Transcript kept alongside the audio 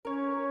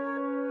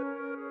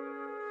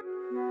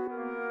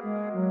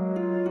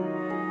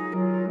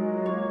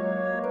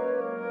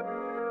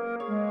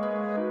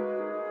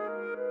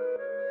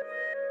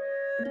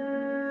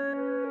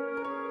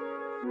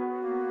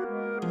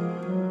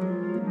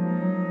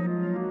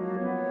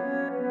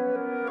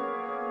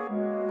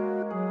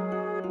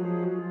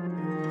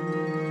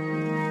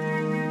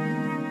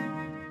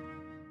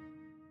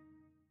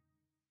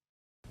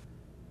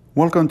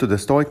Welcome to the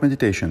Stoic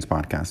Meditations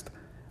podcast,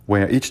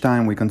 where each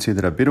time we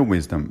consider a bit of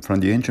wisdom from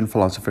the ancient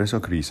philosophers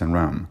of Greece and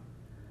Rome.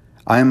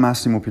 I am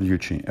Massimo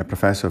Pigliucci, a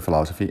professor of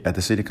philosophy at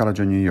the City College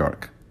of New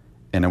York,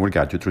 and I will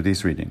guide you through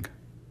this reading.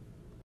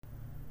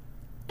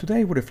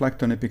 Today we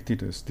reflect on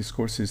Epictetus,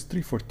 Discourses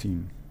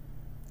 3:14.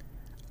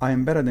 I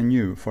am better than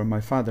you, for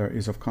my father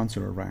is of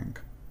consular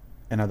rank.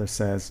 Another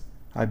says,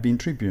 I have been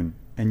tribune,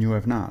 and you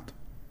have not.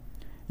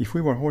 If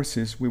we were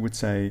horses, we would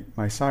say,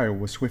 my sire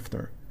was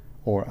swifter,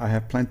 or I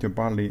have plenty of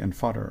barley and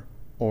fodder,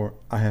 or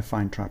I have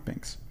fine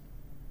trappings.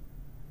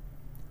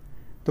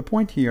 The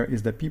point here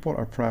is that people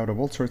are proud of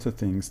all sorts of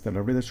things that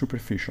are rather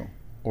superficial,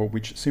 or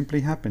which simply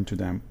happen to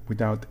them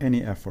without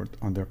any effort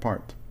on their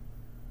part.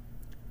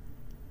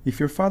 If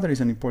your father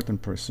is an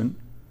important person,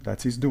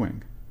 that's his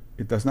doing.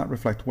 It does not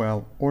reflect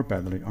well or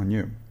badly on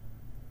you.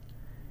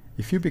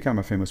 If you become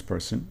a famous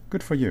person,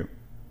 good for you.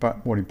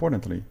 But more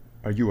importantly,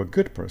 are you a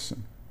good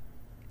person?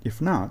 If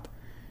not,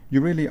 you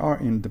really are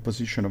in the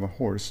position of a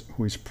horse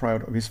who is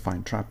proud of his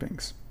fine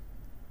trappings.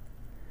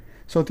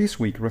 So this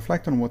week,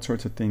 reflect on what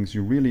sorts of things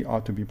you really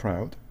ought to be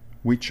proud,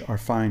 which are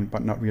fine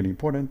but not really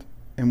important,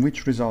 and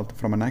which result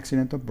from an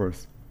accident of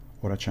birth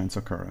or a chance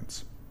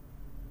occurrence.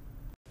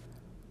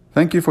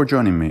 Thank you for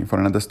joining me for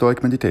another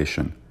Stoic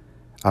meditation.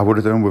 I will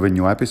return with a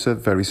new episode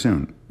very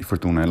soon, if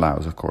Fortuna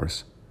allows, of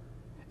course.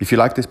 If you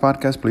like this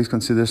podcast, please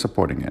consider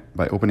supporting it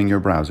by opening your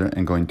browser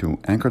and going to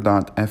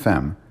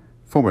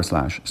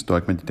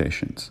anchor.fm/Stoic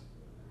Meditations.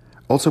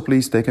 Also,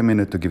 please take a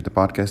minute to give the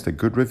podcast a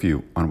good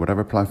review on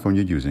whatever platform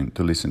you're using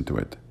to listen to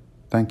it.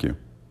 Thank you.